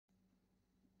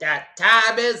That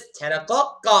time is 10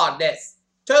 o'clock on this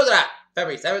Tuesday,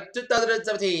 February 7th,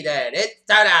 2017, and it's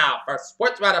time now for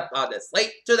Sports Roundup on this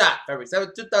late Tuesday, February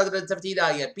 7th, 2017.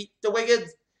 I am Peter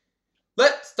Wiggins.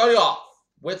 Let's start you off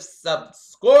with some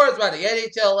scores by the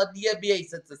NHL and the NBA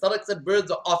since the Celtics and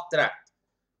Bruins are off tonight.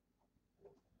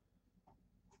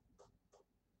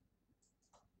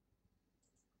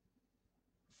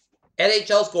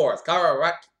 NHL scores.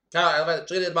 Colorado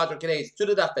treated the Montreal Canadiens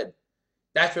 2-0.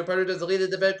 Nashville Predators lead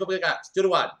the Vancouver Canucks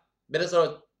 2-1.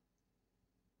 Minnesota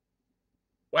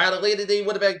Wild leading the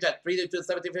Winnipeg Jets 3-2,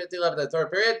 17-15 in the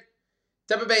third period.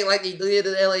 Tampa Bay Lightning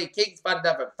leading the LA Kings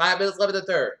 5-0. 5 minutes left in the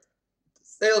third.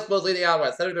 St. Louis Blues leading out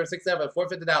West 7-6-7,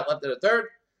 4:50 out left in the third.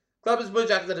 Columbus Blue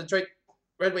Jackets and Detroit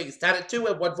Red Wings tied at 2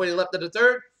 with 1:40 left in the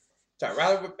third.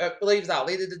 Toronto Leaves out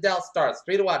leading the Dallas Stars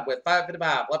 3-1 with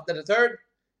 5:55 left in the third.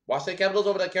 Washington Capitals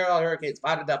over the Carolina Hurricanes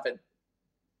 5-0.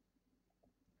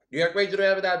 New York Rangers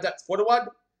over the Ducks 4-1.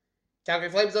 Calgary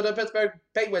Flames over the Pittsburgh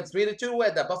Penguins 3-2,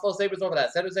 and the Buffalo Sabres over the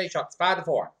San Jose Sharks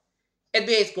 5-4.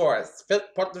 NBA scores: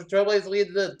 Portland Trail Blazers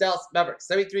leading the Dallas Mavericks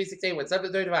 73-68 with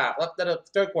 7:35 left in the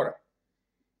third quarter.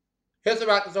 Houston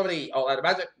Rockets over the Orlando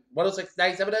Magic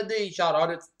 106-97, and the Charlotte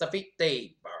Hornets defeat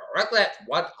the Brooklyn Nets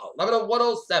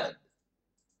 111-107.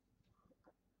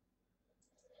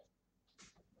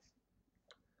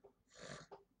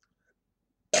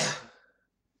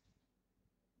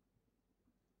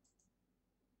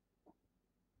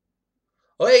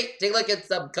 Okay, take a look at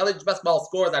some college basketball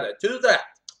scores on a Tuesday.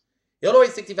 Illinois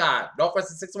 65,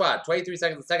 Northwestern 61, 23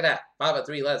 seconds in the second half,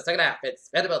 5-3 left second half. It's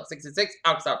Vanderbilt 66,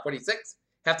 Arkansas 46.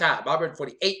 Halftime, Auburn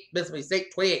 48, Mississippi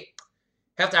State 28.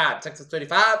 Halftime, Texas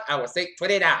 35, Iowa State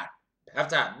 29.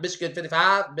 Halftime, Michigan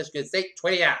 55, Michigan State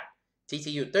 29.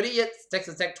 TCU 30 hits,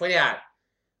 Texas Tech 29.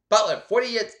 Butler 40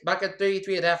 hits, Buckeye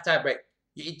 33 at halftime break.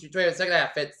 U18 20 in the second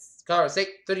half, it's Colorado State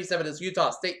 37 is Utah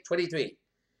State 23.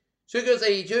 Syracuse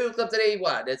 82, Clemson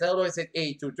 81. It's Illinois State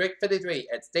 82, Drake 53.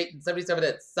 It's Dayton 77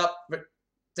 hits.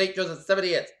 St. Joseph 70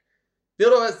 hits.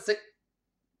 Villanova 6.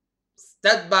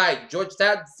 Stunned by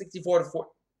Georgetown 64-4.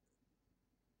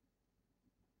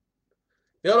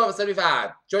 Villanova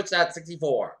 75, Georgetown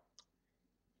 64.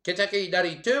 Kentucky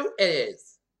 92, it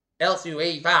is LSU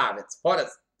 85. It's Florida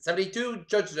 72,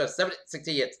 Georgia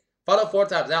 60 hits. Final 4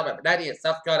 times Alabama 90 hits.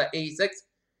 South Carolina 86.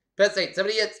 Penn State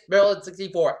 70 hits. Maryland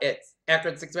 64 hits.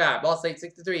 Akron 65. Ball State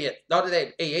 63 hits. Notre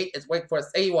Dame 88. It's Wake Forest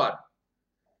 81.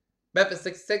 Memphis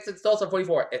 66. It's Tulsa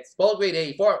 44. It's Bowling Green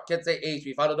 84. Kansas State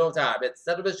 83. Final overtime. It's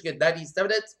Central Michigan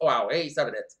 97 hits. Wow,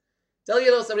 87 hits.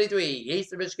 Toledo 73.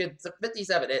 Eastern Michigan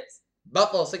 57 hits.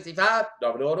 Buffalo 65.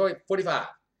 Northern Illinois 45.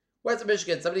 Western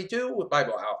Michigan 72 with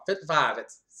Bible out 55.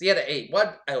 It's Siena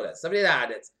 81. Iota 79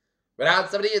 hits. Rhode Island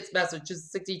 70. It's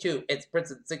Massachusetts 62. It's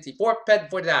Princeton 64. Penn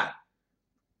 49.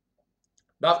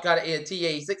 North Carolina A&T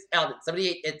 86, Allen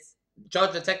 78, it's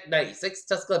Georgia Tech 96,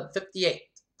 Tuscaloosa 58.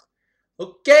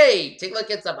 Okay, take a look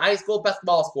at some high school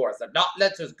basketball scores. The North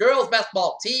Leinster's girls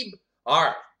basketball team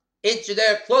are inching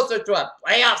there closer to a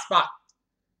playoff spot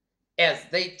as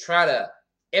they try to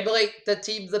emulate the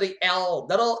teams of the Al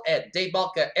Nuttall and Dave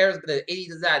Malka Arizona in the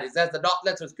 80s and 90s as the North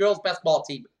Leinster's girls basketball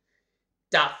team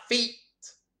defeat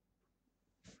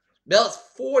Mills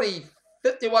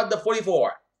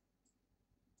 51-44.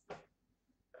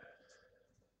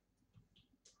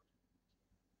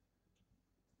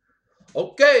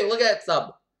 Okay, look at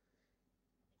some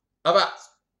about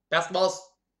basketball,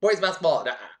 boys basketball,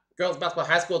 girls basketball,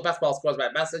 high school basketball scores by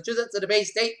Massachusetts and the Bay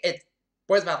State. It's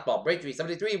boys basketball, Braintree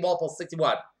 73, Walpole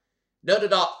 61. Notre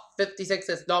Dame 56,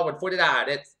 it's Norwood 49.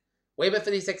 It's Weymouth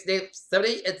 56, Needham 70,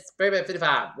 it's Fairbairn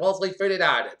 55. Wellesley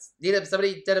 39, it's Needham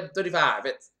 70, Dedham 35.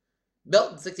 It's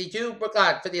Milton 62,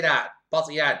 Brookline 59.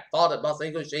 Boston 9, Fallen, Boston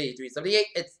English 83, 78.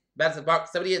 It's Madison Park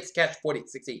 70, it's Cash 40,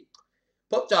 60.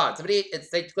 Pope John 78, it's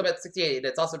St. Clement 68,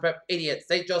 it's Austin Prep 80, it's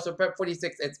St. Joseph Prep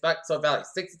 46, it's Maxwell Valley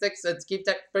 66, it's Keep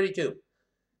Tech 32.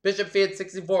 Bishop Field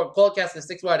 64, Colcaster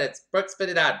 61, it's Brooks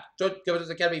 59, George Governors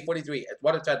Academy 43, it's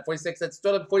Watertown 46, it's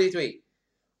Stoneham 43.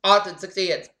 Arlington 60,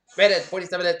 it's Brandon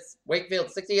 47, it's Wakefield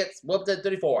 60, it's Wilmington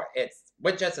 34, it's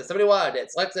Winchester 71,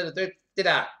 it's Lexington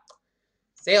 59.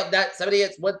 Salem 70,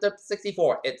 it's Winthrop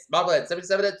 64, it's Marble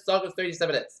 77, it's Saugus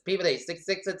 37, it's Peabody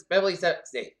 66, it's Beverly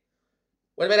 60.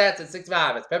 Winnipeg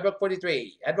 65, it's Pembroke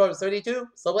 43, Edinburgh 32,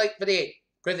 Salt Lake 58,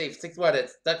 Grizzly 61,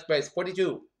 it's Duxbury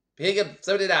 42, Hingham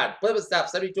 79, Plymouth Stop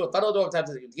 72, and final overtime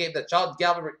to the game that Charles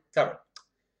Galvin recovered.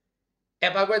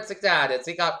 Empire 69, it's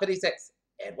Seacott 56,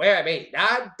 and Wareham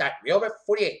 89, Rehoboth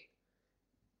 48.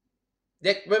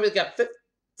 Nick Rubin got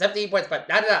 17 points, but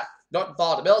not enough. Norton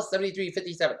Fall to Mills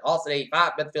 73-57, Austin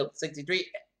 85, Medfield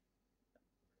 63,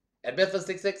 and Memphis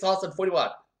 66, Austin 41.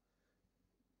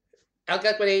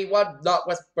 Algonquin 81,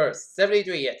 Northwest First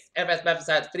 73. It's FS Memphis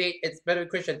 58. It's Better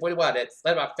Christian 41. It's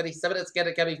Landmark 57. It's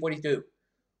Canada Academy 42.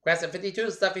 Crescent 52.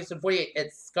 Southeastern 48.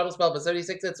 It's Scuttlesville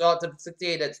 76. It's Arlington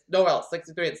 68. It's Noel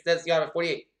 63. It's Desi Armor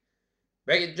 48.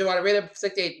 Reagan Giovanni Random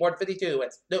 68. Ward 52.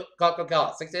 It's Newton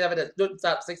Concord 67. It's Newton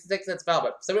South 66. It's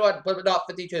Falmouth 71. Plymouth North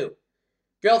 52.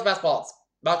 Girls basketballs.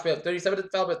 Marshfield 37. It's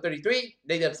Falmouth 33.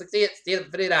 Native 68. It's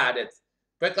Stadium 59. It's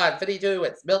Brickline 52.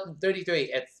 It's Milton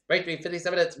 33. It's Braintree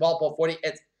 57. It's Walpole 40.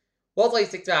 It's Wolseley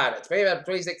 69. It's Fairham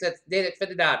 26. It's Natick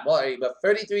 59. Waterloo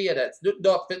 33. And it's Newton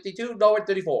North 52. Norwood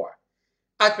 34.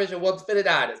 Archbishop Williams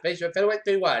 59. It's Bishop Fenwick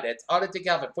 31. It's Arlington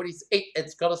Calvin 48.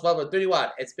 It's Scottlesville 31.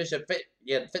 It's Bishop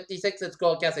 56. It's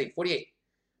Gold Cassie 48.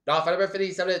 North Edinburgh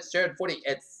 57. It's Sharon 40.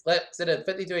 It's Lexington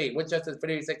 53. Winchester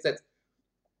 56. It's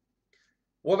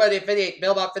Woodbury 58.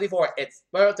 Belmont 54. It's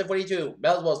Burlington 42.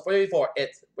 Melrose 44.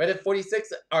 It's Reddit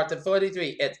 46. Arlington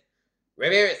 43. It's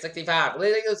Revere 65.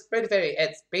 Lagos 33.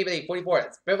 It's Peabody 44.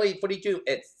 It's Beverly 42.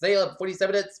 It's Salem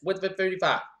 47. It's Winston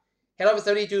 35. Hanover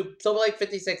 72, Silver Lake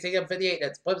 56, Hingham 58,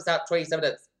 it's Plymouth South 27,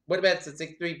 it's Winterman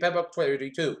 63, Pembroke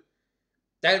 22.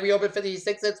 Then reopened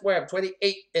 56, it's Wareham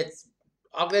 28, it's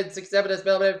Ogden 67, it's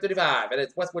Belmont 35, and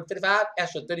it's Westwood 55,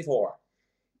 Ashland 34.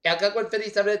 Algonquin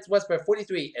 57, it's Westport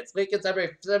 43, it's Lincoln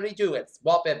 72, it's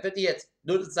Waltham 50, it's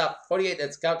Newton South 48,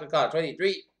 it's Calcutta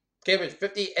 23, Cambridge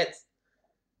 50, it's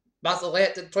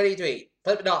Boston 23,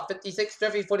 Plymouth North 56,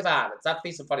 Jeffrey 45, it's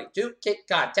Southeastern 42, Cape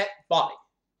Cod Tech 40.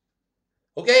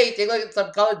 Okay, take a look at some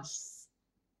college.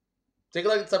 Take a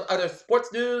look at some other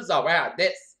sports news around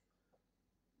this.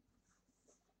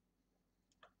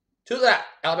 To that,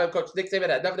 Alabama coach Nick Saban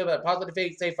had nothing but a positive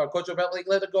thing to say for Coach Rebellion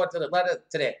Leonard going to Atlanta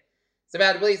today.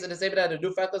 Saban released in the Saban had a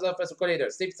new Falcons offensive coordinator.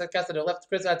 Steve Sarkisian left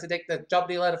Chris to take the job of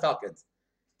the Atlanta Falcons.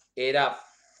 In a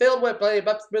filled with playing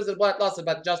Bucks Prison one loss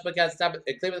about Josh McCann's time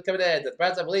in Cleveland coming in. The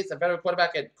Browns have released a veteran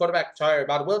quarterback Tyler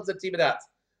Von Williams and team announced.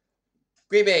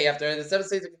 Green Bay, after the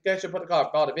 7th-season concussion protocol,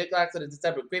 called a vehicle accident in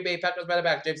December. Green Bay Packers running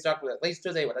back James Stark was at least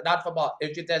Tuesday with a non-football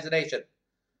injury designation.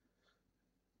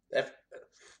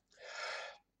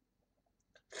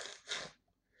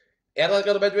 Analysts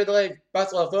go to Madrid delay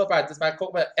Barcelona Philippines despite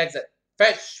Coleman exit.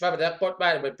 Fresh from an important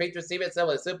mind with Patriots team at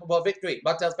a Super Bowl victory.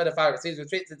 Montel spent a 5 receivers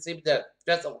retreats and seemed to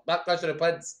dress Mark Cusher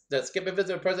plans to skip and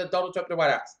visit President Donald Trump to the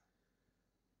White House.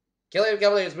 Killian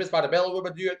Cavaliers responded. Mail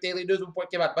rumor New York Daily News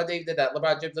report came out Monday evening that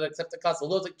LeBron James would accept the cost of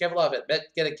losing Kevin Love and meant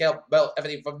getting Bell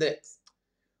everything from Knicks.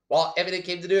 While everything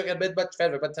came to New York and been much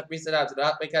better, but some recent odds did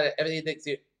not make out of everything Knicks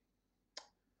here.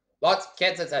 Lots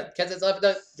Kansas had. Kansas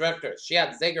Lieutenant Director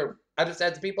Shian Zager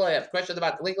understands people have questions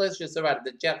about the legal issues surrounding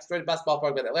the Jack Strait basketball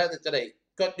program in Atlanta today.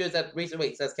 Good news that recent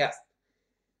weeks, says Cass.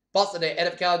 Boston, the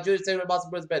NFL Junior Senior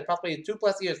Boston has been possibly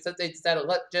 2+ years since they decided to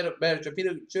let general manager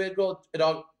Peter Schwingel in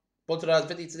all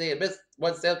 2015 today and missed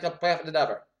one Stanley Cup playoff and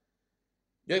another.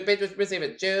 New York Patriots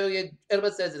receiver Julian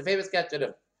Edelman says the famous catch in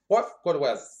the fourth quarter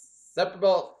was Super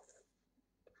Bowl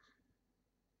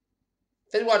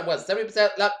 51 was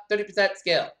 70% luck, 30%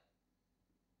 skill.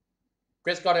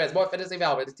 Chris Carter has more fantasy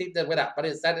value in the team than went out, but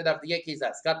it's sad enough the Yankees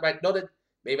that Scott Wright noted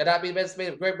may not be best made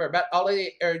of Graham Matt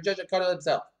Ollie or Judge Carter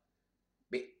himself.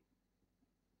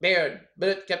 Mayor,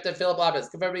 Minute Captain Philip Lamas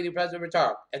confirming the president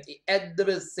retired at the end of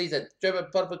his season. German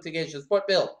publication Sport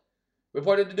Bill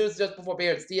reported the news just before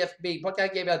Bayern's DFB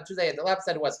podcast game on Tuesday, and the lab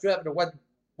said it was 2-1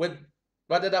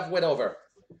 win over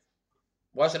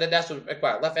Washington Nationals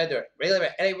required left-hander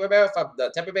Eddie Romero from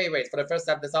the Tampa Bay Rays for the first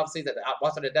time this offseason.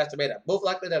 Washington Nationals made a move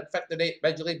likely to affect the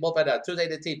Major League bullpen on Tuesday.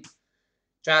 The team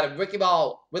tried to Ricky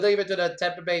Ball reliever to the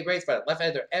Tampa Bay Rays for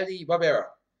left-hander Eddie Romero.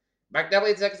 Mark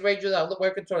Neville, the Texas Rangers are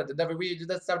more controlled. The number region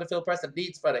this time to Phil Preston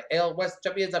needs for the AL West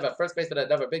champions of a first baseman and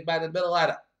another big man in the middle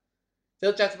lineup.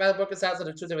 Phil Jackson found Brooklyn's house on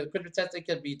the Tuesday with critical testing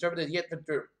can be determined yet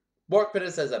for more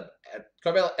criticism. And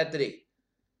Carmelo Anthony.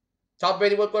 Tom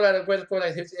Brady would go down the greatest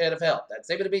quarterback in the NFL. That's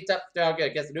able to be tough to argue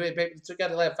against the New England Patriots took out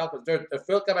the Atlanta Falcons during the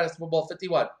Phil come out of Super Bowl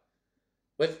 51.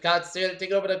 With Con Steele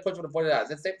taking over the coach for the 49ers,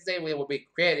 it's safe to say we will be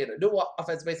creating a new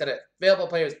offense based on available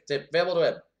players available to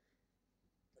him.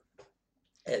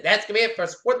 And that's going to be it for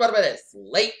Sports Bottom Minutes.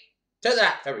 Late to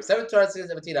that, February 7th,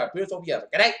 2017. Our beautiful year.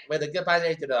 Good night. With a good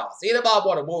night. I'll see you tomorrow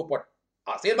morning.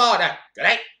 I'll see you tomorrow night. Good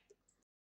night.